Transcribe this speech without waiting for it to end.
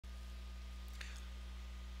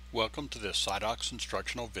Welcome to this SciDocs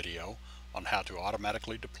instructional video on how to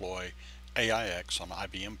automatically deploy AIX on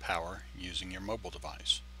IBM Power using your mobile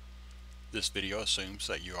device. This video assumes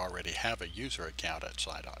that you already have a user account at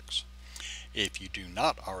SciDocs. If you do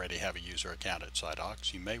not already have a user account at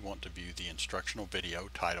SciDocs, you may want to view the instructional video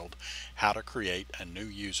titled How to Create a New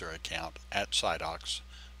User Account at SciDocs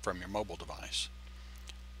from your mobile device.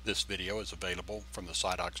 This video is available from the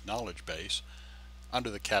SciDocs knowledge base under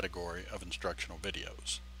the category of instructional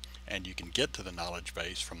videos, and you can get to the knowledge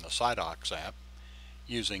base from the SciDocs app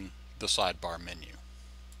using the sidebar menu.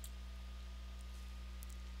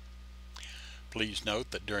 Please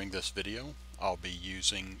note that during this video I'll be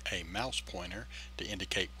using a mouse pointer to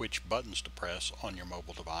indicate which buttons to press on your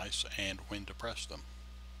mobile device and when to press them.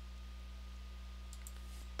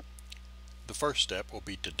 The first step will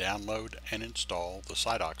be to download and install the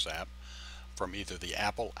SciDocs app from either the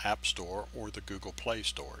Apple App Store or the Google Play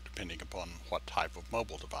Store, depending upon what type of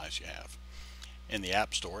mobile device you have. In the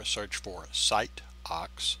App Store, search for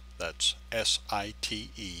SiteOX, that's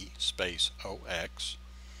S-I-T-E space O-X,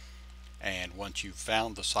 and once you've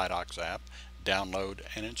found the SciDocs app, download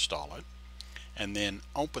and install it, and then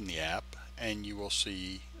open the app and you will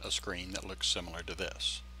see a screen that looks similar to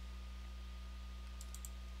this.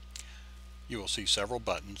 You will see several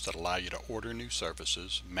buttons that allow you to order new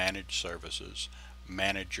services, manage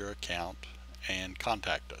your account, and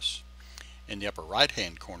contact us. In the upper right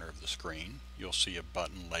hand corner of the screen, you'll see a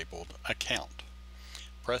button labeled Account.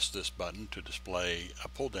 Press this button to display a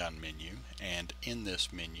pull-down menu, and in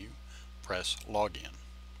this menu press Login,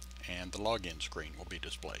 and the login screen will be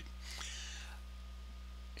displayed.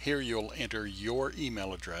 Here you'll enter your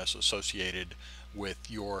email address associated with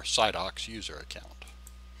your SciDocs user account.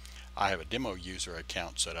 I have a demo user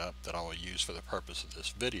account set up that I will use for the purpose of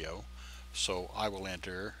this video, so I will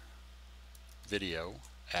enter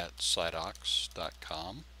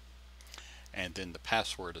video@scidocs.com and then the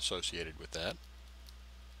password associated with that.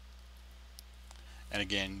 And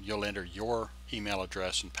again, you'll enter your email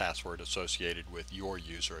address and password associated with your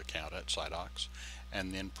user account at SciDocs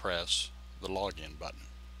and then press the login button.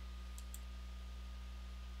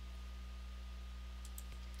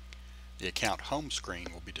 The account home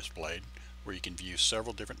screen will be displayed, where you can view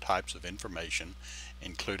several different types of information,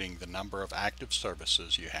 including the number of active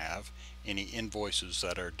services you have, any invoices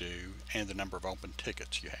that are due, and the number of open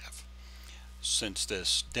tickets you have. Since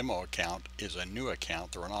this demo account is a new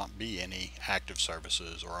account, there will not be any active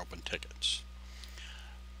services or open tickets.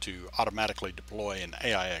 To automatically deploy an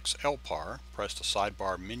AIX LPAR, press the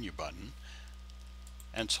sidebar menu button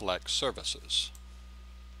and select Services.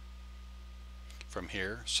 From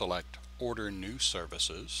here, select Order New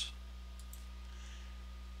Services,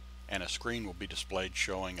 and a screen will be displayed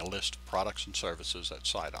showing a list of products and services at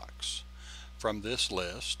SciDocs. From this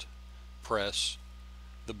list, press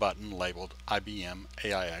the button labeled IBM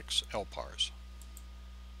AIX LPARs.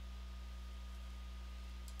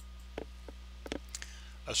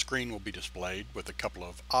 A screen will be displayed with a couple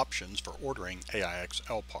of options for ordering AIX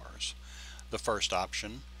LPARs. The first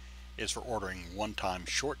option is for ordering one-time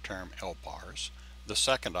short-term LPARs. The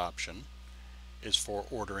second option is for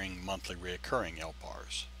ordering monthly reoccurring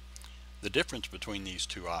LPARs. The difference between these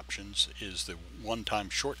two options is the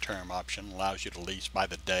one-time short-term option allows you to lease by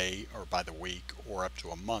the day or by the week or up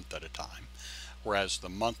to a month at a time, whereas the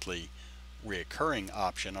monthly reoccurring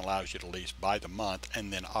option allows you to lease by the month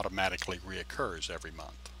and then automatically reoccurs every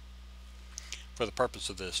month. For the purpose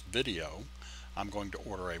of this video, I'm going to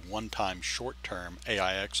order a one-time short-term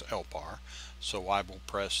AIX LPAR, so I will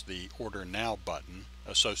press the Order Now button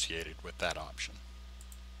associated with that option.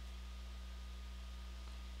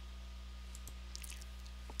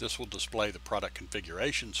 This will display the product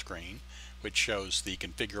configuration screen, which shows the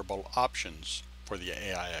configurable options for the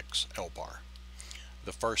AIX LPAR.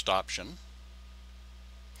 The first option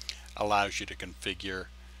allows you to configure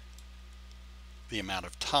the amount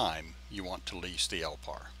of time you want to lease the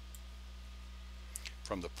LPAR.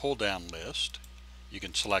 From the pull-down list, you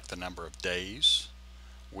can select the number of days,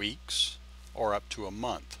 weeks, or up to a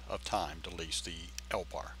month of time to lease the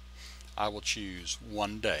LPAR. I will choose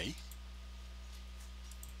 1 day.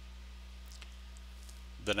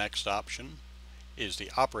 The next option is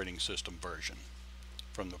the operating system version.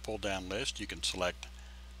 From the pull-down list, you can select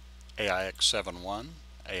AIX 7.1,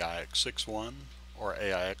 AIX 6.1, or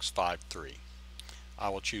AIX 5.3. I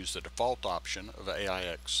will choose the default option of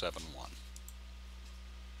AIX 7.1.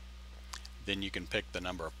 Then you can pick the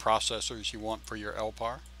number of processors you want for your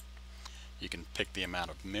LPAR. You can pick the amount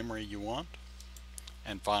of memory you want,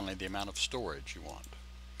 and finally the amount of storage you want.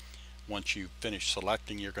 Once you've finished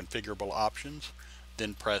selecting your configurable options,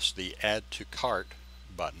 then press the Add to Cart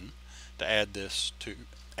button to add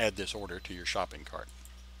add this order to your shopping cart.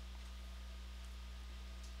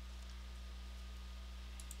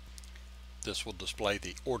 This will display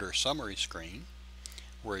the order summary screen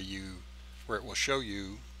where it will show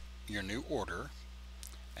you your new order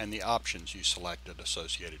and the options you selected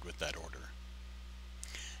associated with that order.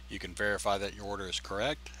 You can verify that your order is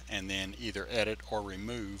correct and then either edit or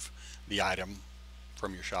remove the item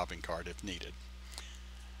from your shopping cart if needed.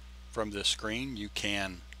 From this screen you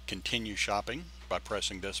can continue shopping by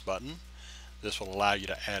pressing this button. This will allow you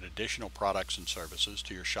to add additional products and services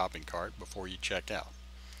to your shopping cart before you check out.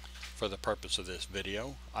 For the purpose of this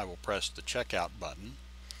video, I will press the checkout button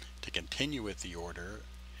to continue with the order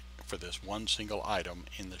for this one single item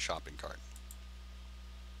in the shopping cart.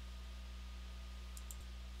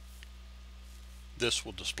 This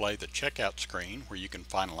will display the checkout screen where you can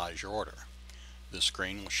finalize your order. This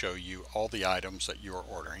screen will show you all the items that you are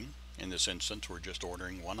ordering. In this instance, we're just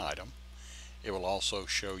ordering one item. It will also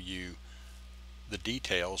show you the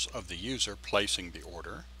details of the user placing the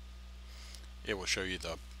order. It will show you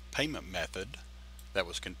the payment method that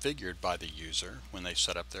was configured by the user when they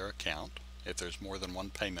set up their account. If there's more than one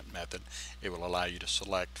payment method, it will allow you to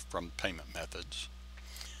select from payment methods.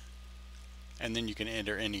 And then you can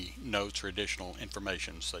enter any notes or additional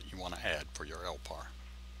information that you want to add for your LPAR.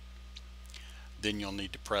 Then you'll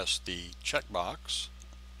need to press the checkbox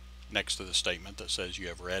next to the statement that says you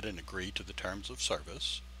have read and agreed to the terms of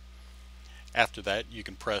service. After that, you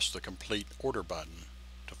can press the complete order button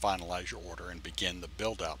to finalize your order and begin the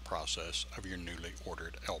build out process of your newly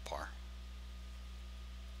ordered LPAR.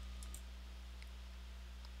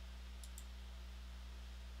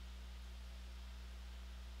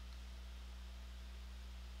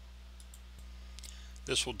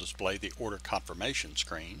 This will display the order confirmation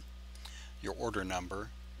screen. Your order number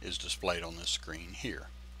is displayed on this screen here.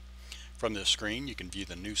 From this screen you can view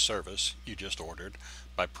the new service you just ordered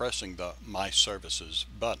by pressing the My Services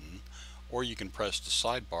button, or you can press the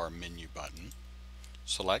sidebar menu button,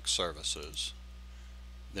 select Services,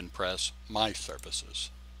 then press My Services.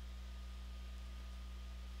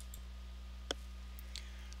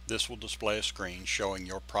 This will display a screen showing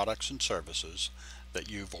your products and services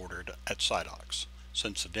that you've ordered at Sitox.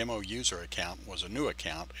 Since the demo user account was a new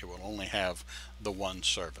account, it will only have the one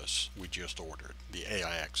service we just ordered, the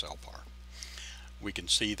AIX LPAR. We can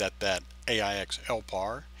see that AIX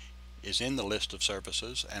LPAR is in the list of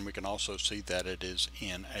services, and we can also see that it is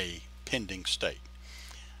in a pending state.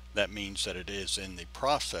 That means that it is in the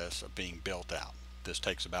process of being built out. This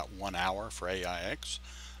takes about 1 hour for AIX,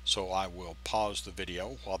 so I will pause the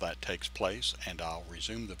video while that takes place, and I'll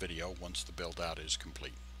resume the video once the build out is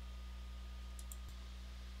complete.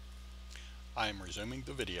 I am resuming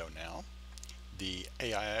the video now. The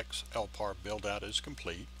AIX LPAR build out is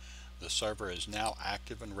complete. The server is now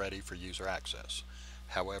active and ready for user access.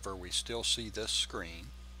 However, we still see this screen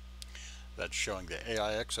that's showing the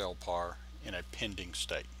AIX LPAR in a pending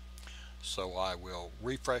state. So I will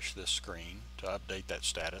refresh this screen to update that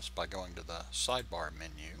status by going to the sidebar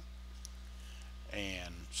menu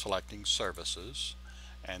and selecting Services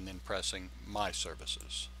and then pressing My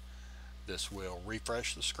Services. This will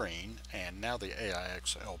refresh the screen, and now the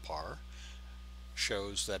AIX LPAR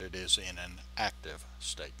shows that it is in an active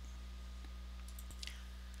state.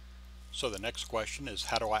 So the next question is,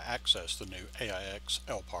 how do I access the new AIX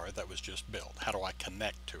LPAR that was just built? How do I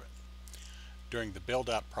connect to it? During the build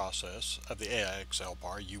out process of the AIX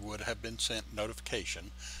LPAR, you would have been sent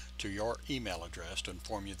notification to your email address to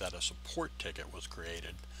inform you that a support ticket was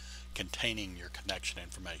created containing your connection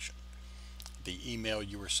information. The email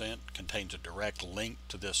you were sent contains a direct link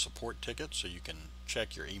to this support ticket, so you can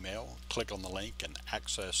check your email, click on the link, and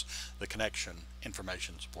access the connection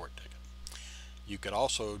information support ticket. You could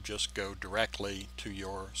also just go directly to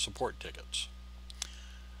your support tickets.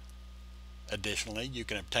 Additionally, you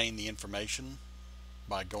can obtain the information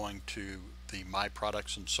by going to the My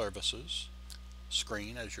Products and Services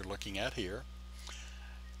screen, as you're looking at here,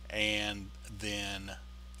 and then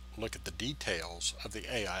look at the details of the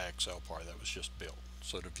AIX LPAR that was just built.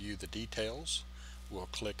 So to view the details, we'll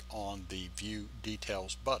click on the View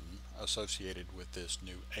Details button associated with this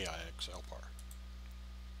new AIX LPAR.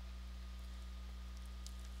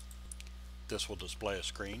 This will display a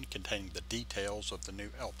screen containing the details of the new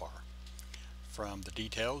LPAR. From the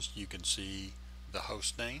details, you can see the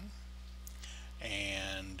host name,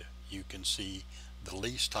 and you can see the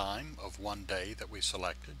lease time of 1 day that we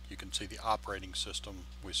selected. You can see the operating system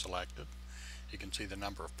we selected. You can see the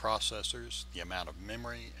number of processors, the amount of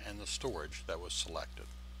memory, and the storage that was selected.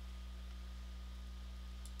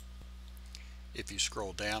 If you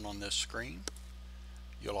scroll down on this screen,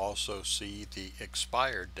 you'll also see the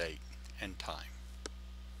expired date and time.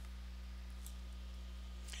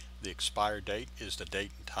 The expire date is the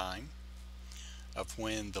date and time of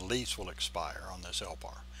when the lease will expire on this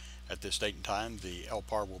LPAR. At this date and time, the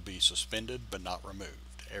LPAR will be suspended but not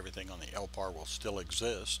removed. Everything on the LPAR will still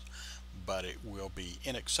exist, but it will be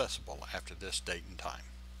inaccessible after this date and time.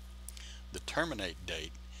 The terminate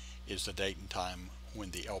date is the date and time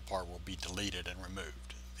when the LPAR will be deleted and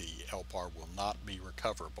removed. The LPAR will not be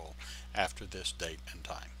recoverable after this date and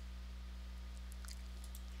time.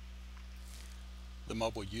 The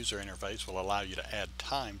mobile user interface will allow you to add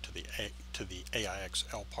time to the AIX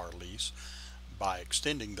LPAR lease by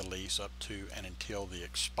extending the lease up to and until the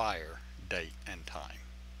expire date and time.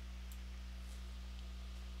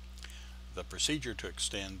 The procedure to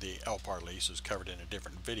extend the LPAR lease is covered in a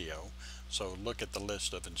different video, so look at the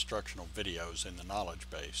list of instructional videos in the knowledge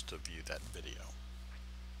base to view that video.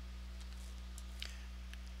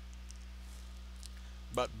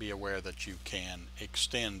 But be aware that you can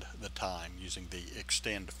extend the time using the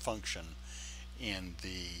extend function in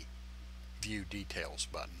the view details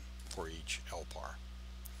button for each LPAR.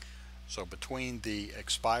 So between the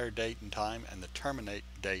expire date and time and the terminate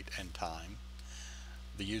date and time,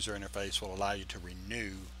 the user interface will allow you to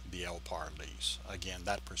renew the LPAR lease. Again,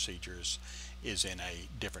 that procedure is in a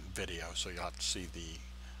different video, so you'll have to see the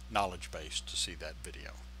knowledge base to see that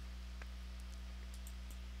video.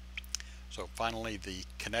 So finally, the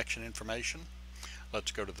connection information.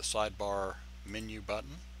 Let's go to the sidebar menu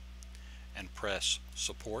button and press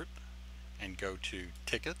support and go to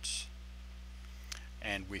tickets,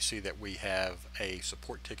 and we see that we have a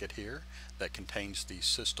support ticket here that contains the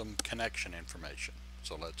system connection information.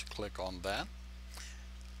 So let's click on that,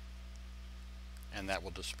 and that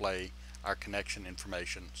will display our connection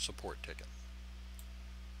information support ticket.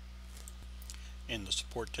 In the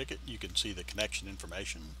support ticket, you can see the connection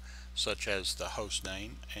information such as the host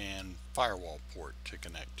name and firewall port to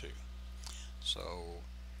connect to. So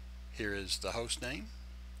here is the host name,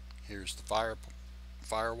 here's the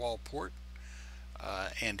firewall port,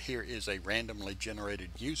 and here is a randomly generated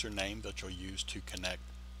username that you'll use to connect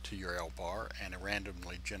to your LPAR and a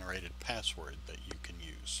randomly generated password that you can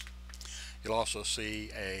use. You'll also see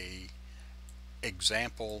a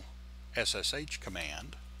example SSH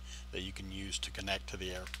command that you can use to connect to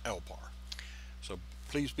the LPAR. So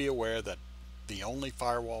please be aware that the only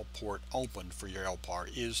firewall port opened for your LPAR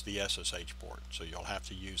is the SSH port. So you'll have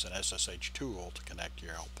to use an SSH tool to connect to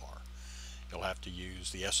your LPAR. You'll have to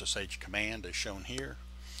use the SSH command as shown here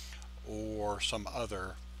or some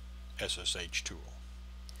other SSH tool.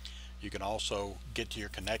 You can also get to your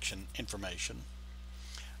connection information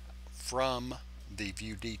from the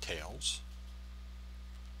view details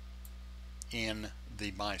in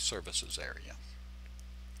the My Services area.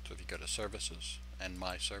 So if you go to Services and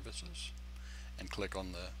My Services and click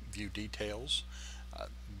on the view details,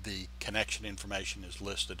 the connection information is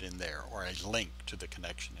listed in there, or a link to the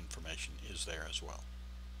connection information is there as well.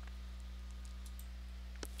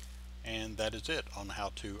 And that is it on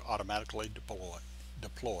how to automatically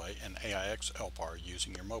deploy an AIX LPAR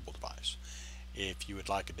using your mobile device. If you would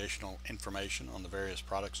like additional information on the various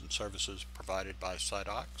products and services provided by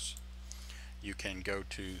SiteOx, you can go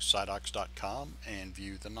to siteox.com and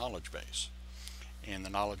view the knowledge base. In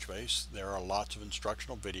the knowledge base, there are lots of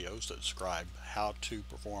instructional videos that describe how to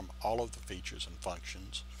perform all of the features and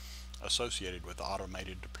functions associated with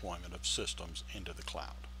automated deployment of systems into the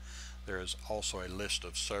cloud. There is also a list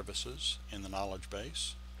of services in the knowledge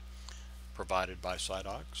base provided by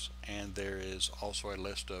SiteOx, and there is also a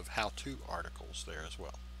list of how-to articles there as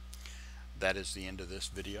well. That is the end of this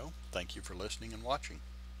video. Thank you for listening and watching.